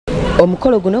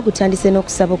Omukolo guno gutandise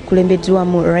n'okusaba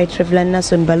okukulembeddwamu Right Reverend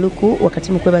Nason Baluku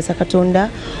wakati mu kwebaza Katonda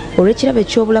olw'ekirabo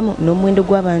eky'obulamu n'omuwendo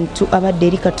gw'abantu abadde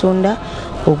eri Katonda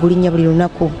ogulinnya buli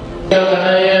lunaku.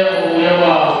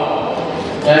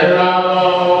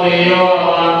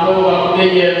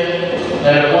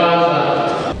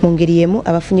 Mu ngeri y'emu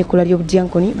abafunye ekkula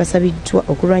ly'Obadinkoni basabiddwa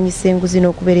okulwanyisa enguzi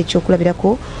n'okubeera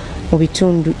ekyokulabirako mu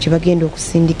bitundu gye bagenda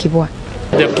okusindikibwa.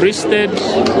 The priesthood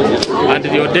and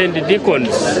the ordained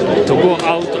deacons to go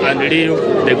out and live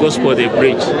the gospel they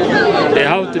preach. They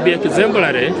have to be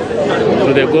exemplary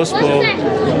to the gospel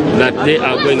that they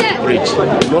are going to preach,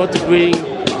 not doing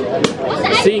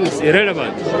things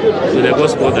irrelevant to the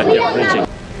gospel that they are preaching.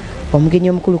 Omugenyi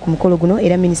omukulu ku mukolo guno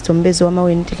era minisita omubeezi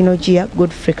w'amawulire ne tekinologiya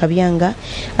Godfrey Kabyanga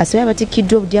asabye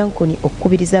Batikkiddwa Abadinkoni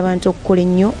okukubiriza abantu okukola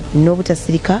ennyo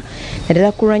n'obutasirika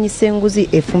naddala kulwanyisa enguzi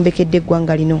efumbekedde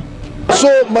eggwanga lino. So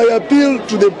my appeal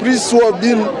to the priests who have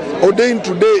been ordained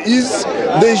today is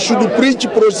they should preach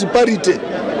prosperity,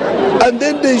 and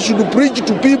then they should preach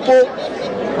to people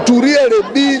to really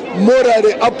be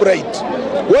morally upright.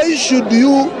 Why should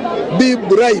you be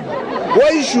bribed?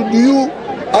 Why should you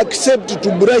accept to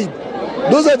bribe?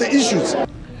 Those are the issues.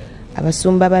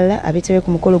 Abasumba abalala abeetabye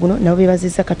ku mukolo guno nabo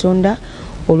beebazizza Katonda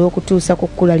olw'okutuusa ku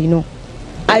kkula lino.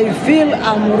 I feel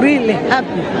I'm really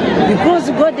happy because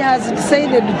God has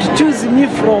decided to choose me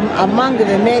from among the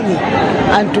many,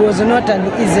 and it was not an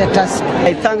easy task.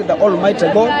 I thank the Almighty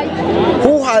God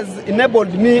who has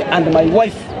enabled me and my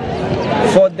wife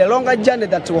for the longer journey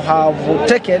that we have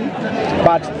taken,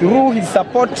 but through his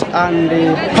support and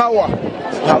power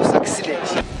we have succeeded.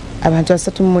 Abantu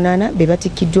 38 be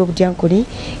batikkiddwa Abadinkoni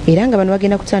era nga bano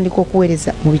bagenda kutandika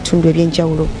okuweereza mu bitundu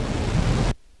eby'enjawulo.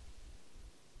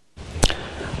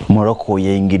 Morocco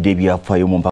yengedde ebyafaayo mu